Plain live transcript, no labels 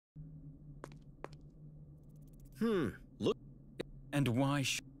Look. And why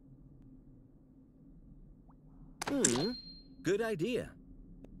Good idea.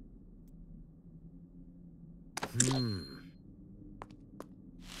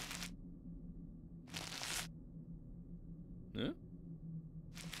 Huh?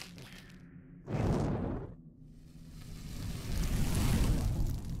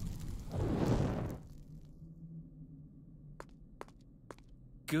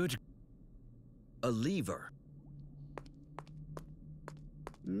 Good. A lever.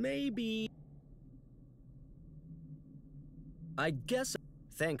 Maybe. I guess,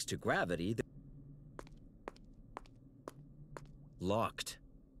 thanks to gravity, locked.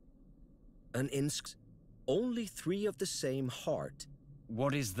 An insc. Only 3 of the same heart.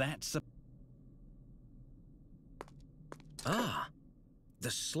 What is that? Ah,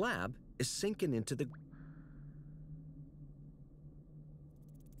 the slab is sinking into the.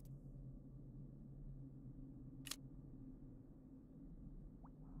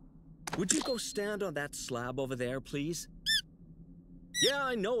 Would you go stand on that slab over there, please? Yeah,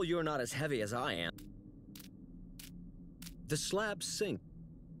 I know you're not as heavy as I am. The slab sinks.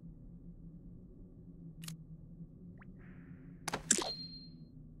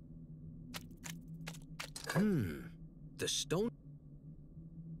 The stone.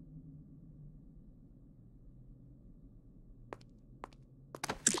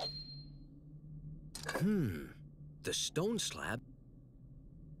 The stone slab.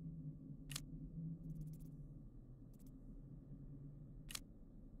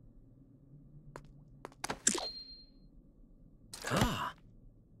 Ah,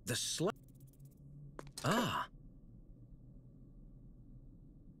 the slab. Ah.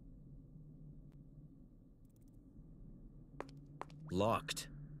 Locked.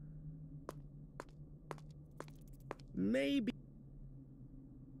 Maybe.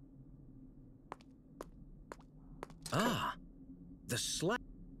 Ah, the slab.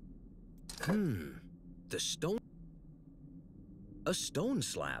 The stone. A stone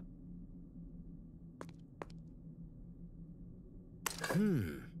slab.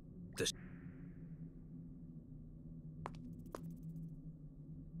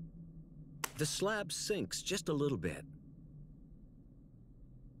 The slab sinks just a little bit.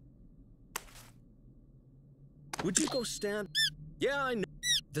 Would you go stand? Yeah, I know.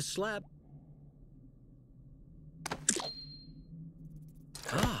 The slab.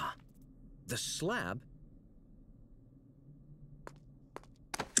 Ah, the slab.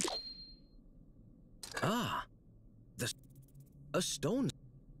 Ah, a stone.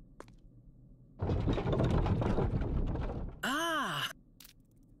 Ah!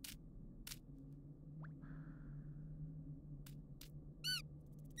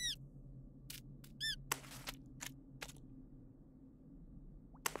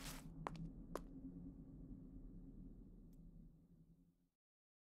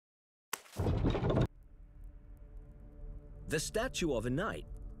 The statue of a knight.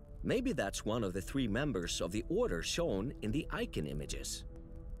 Maybe that's one of the 3 members of the order shown in the icon images.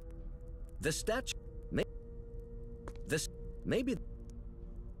 The statue. Maybe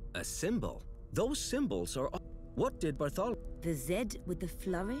a symbol. Those symbols are. What did Bartholomew? The Z with the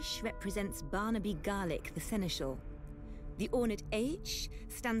flourish represents Barnaby Garlick, the seneschal. The ornate H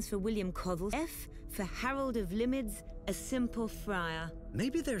stands for William Covell. F for Harold of Limids, a simple friar.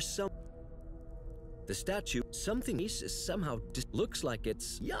 Maybe there's some. The statue, something is somehow looks like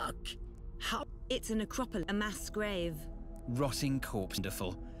it's yuck. How? It's a necropolis, a mass grave. Rotting corpse.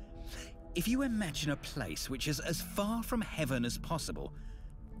 Wonderful. If you imagine a place which is as far from heaven as possible,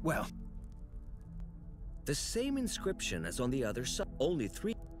 well. The same inscription as on the other side, only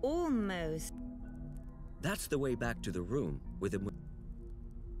 3. Almost. That's the way back to the room with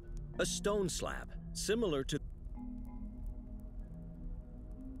a stone slab, similar to.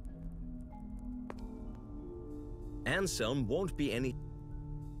 Anselm won't be any.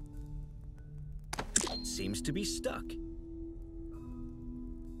 Seems to be stuck.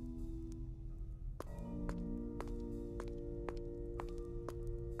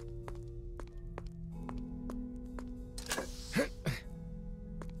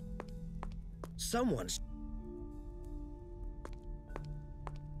 Someone's.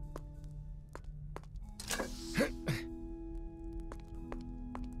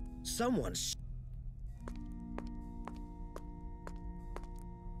 Someone's.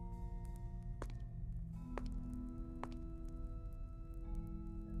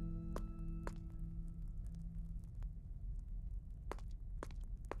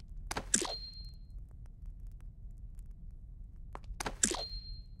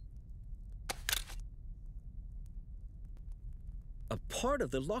 A part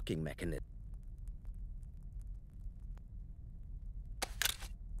of the locking mechanism.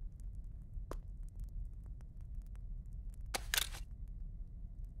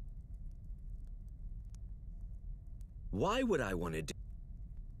 Why would I want to do?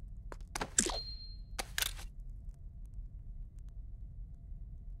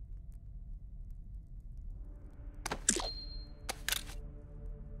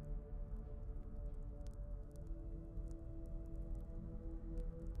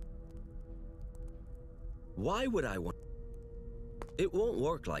 Why would I want? It won't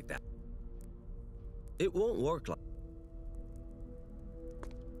work like that. It won't work like.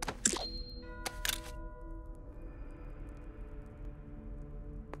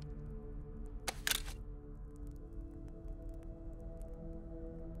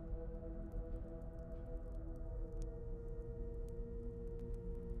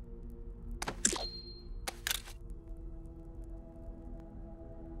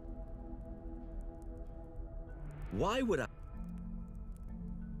 Why would I?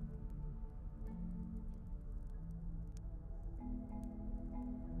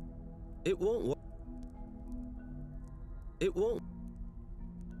 It won't work. It won't.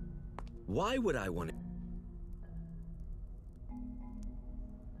 Why would I want it?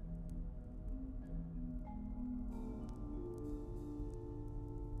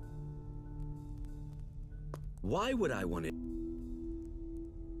 Why would I want it?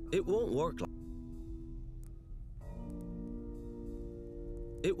 It won't work like.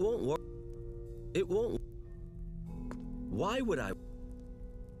 It won't work. It won't. Why would I?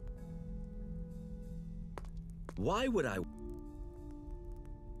 Why would I?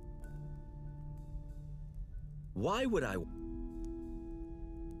 Why would I?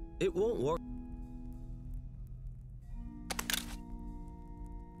 It won't work.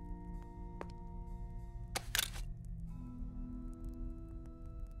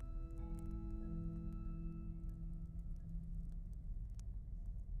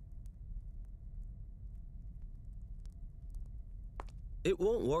 It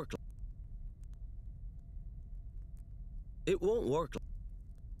won't work. It won't work.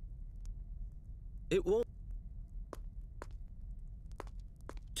 It won't.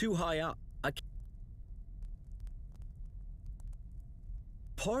 Too high up. I can't.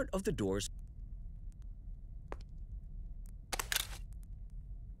 Part of the doors.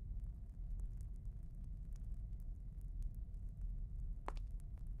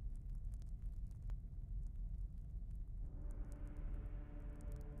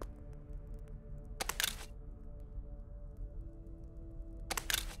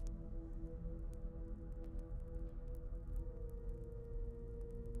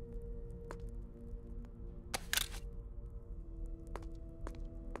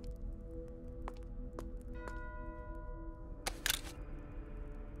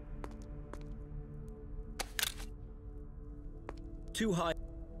 Too high.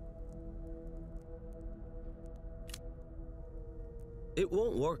 It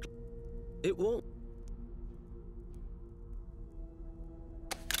won't work. It won't.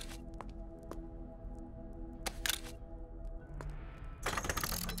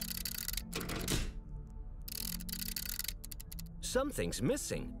 Something's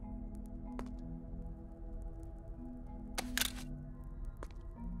missing.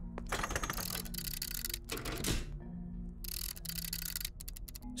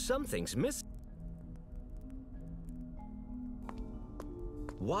 Something's missing.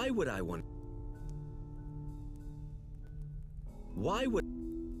 Why would I want? Why would?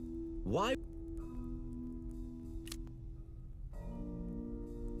 Why?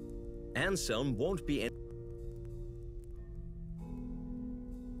 Anselm won't be in.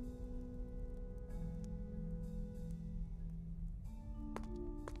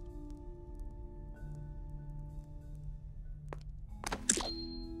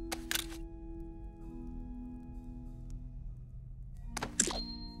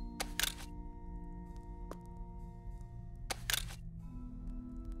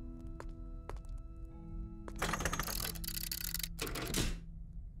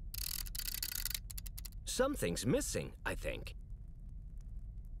 Something's missing, I think.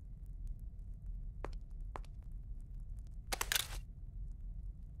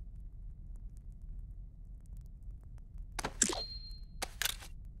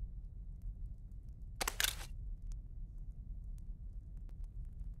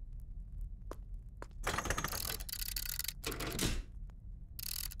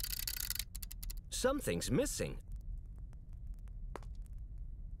 Something's missing.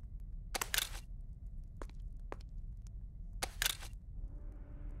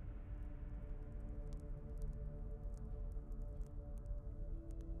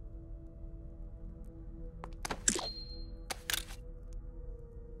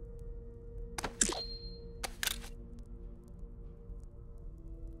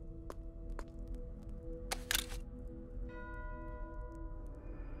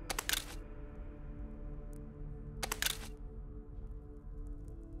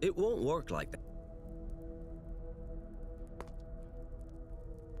 It won't work like that.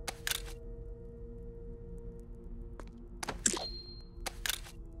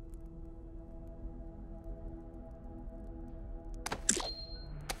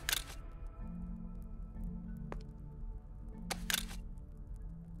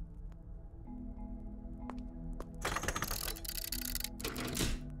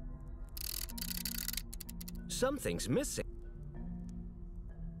 Something's missing.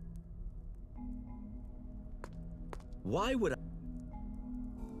 Why would I...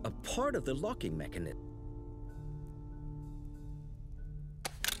 A part of the locking mechanism.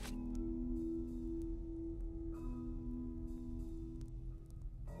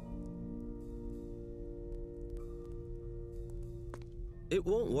 It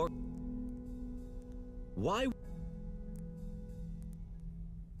won't work. Why?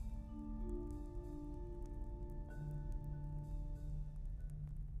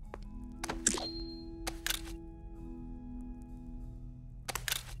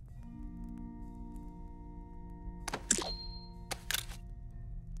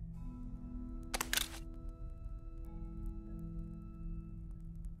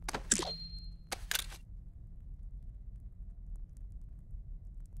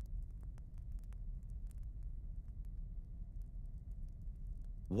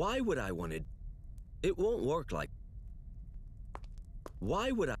 Why would I want it? It won't work like...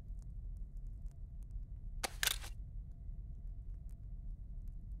 Why would I...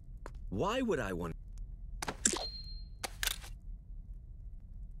 Why would I want...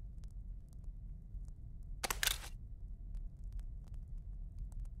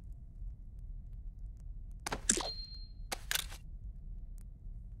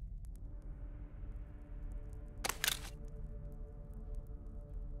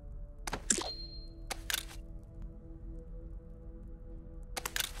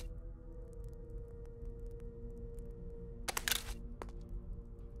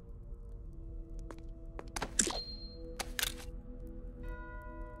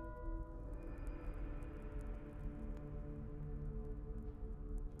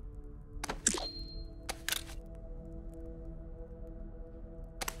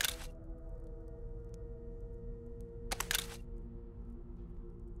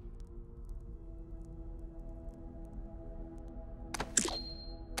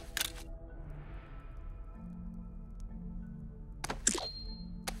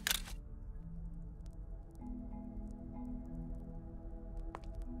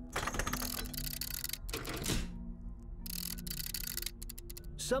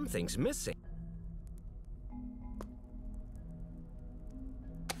 Something's missing.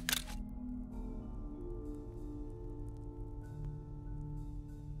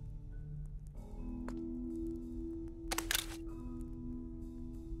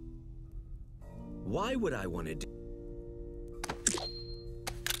 Why would I want to do...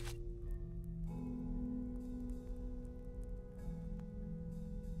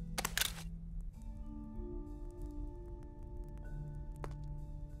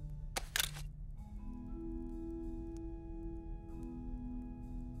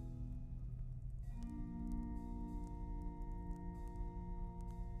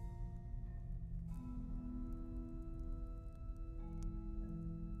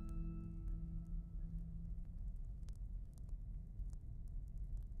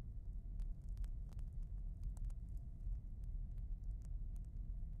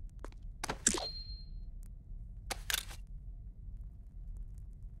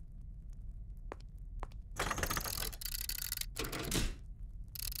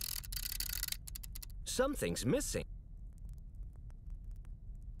 Something's missing.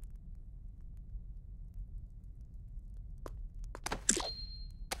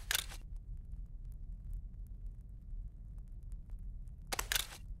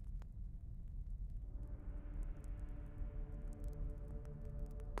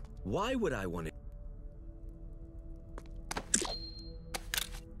 Why would I want to...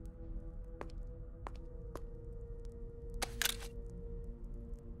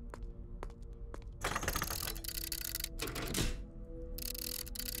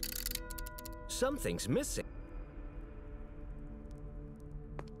 Something's missing.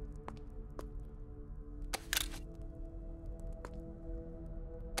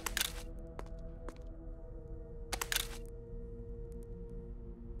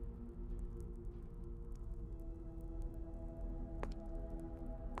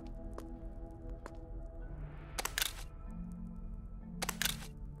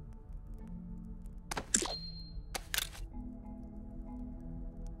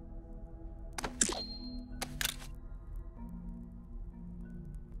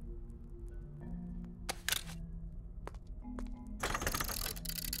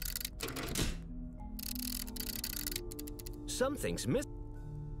 Something's missing.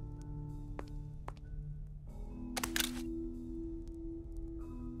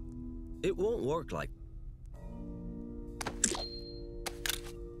 It won't work like...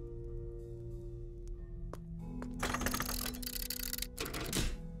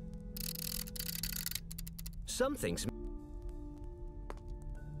 Something's...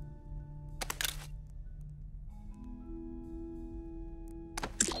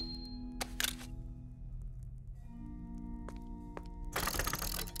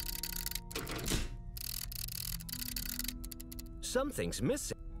 Something's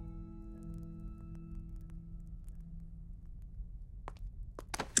missing.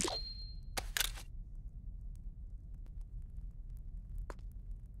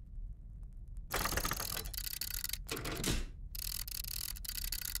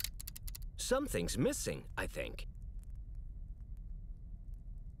 Something's missing, I think.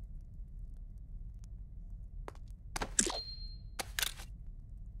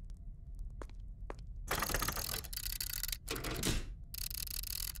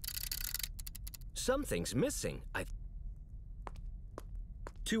 Something's missing,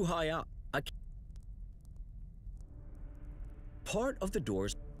 Too high up. Part of the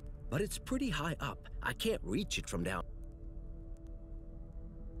doors, but it's pretty high up. I can't reach it from down.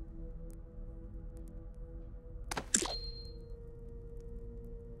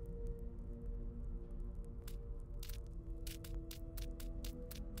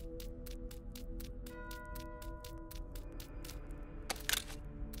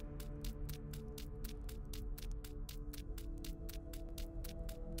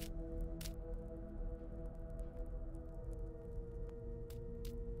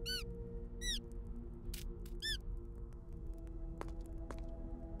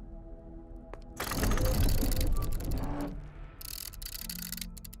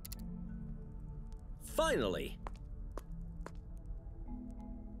 Finally!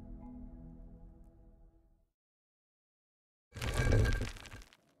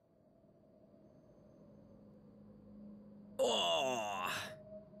 Oh!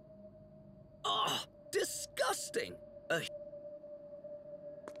 Oh, disgusting!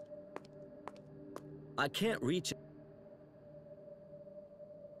 I can't reach it.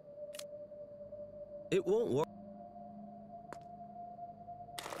 It won't work.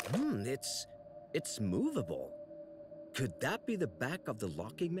 It's movable. Could that be the back of the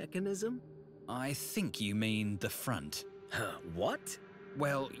locking mechanism? I think you mean the front. What?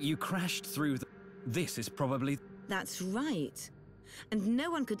 Well, you crashed through the... This is probably... That's right. And no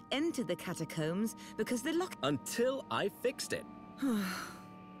one could enter the catacombs because the lock... Until I fixed it.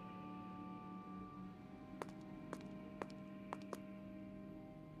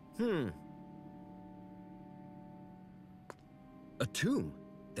 A tomb.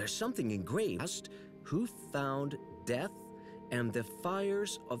 There's something engraved. Who found death and the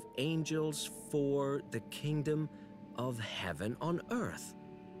fires of angels for the kingdom of heaven on earth?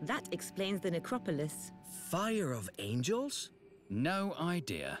 That explains the necropolis. Fire of angels? No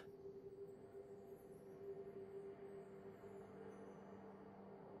idea.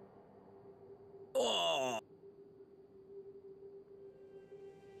 Oh!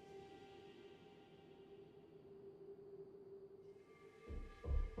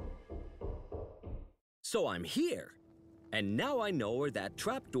 So I'm here, and now I know where that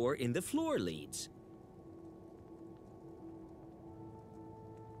trapdoor in the floor leads.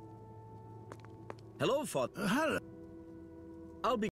 Hello, Father. Hello. I'll be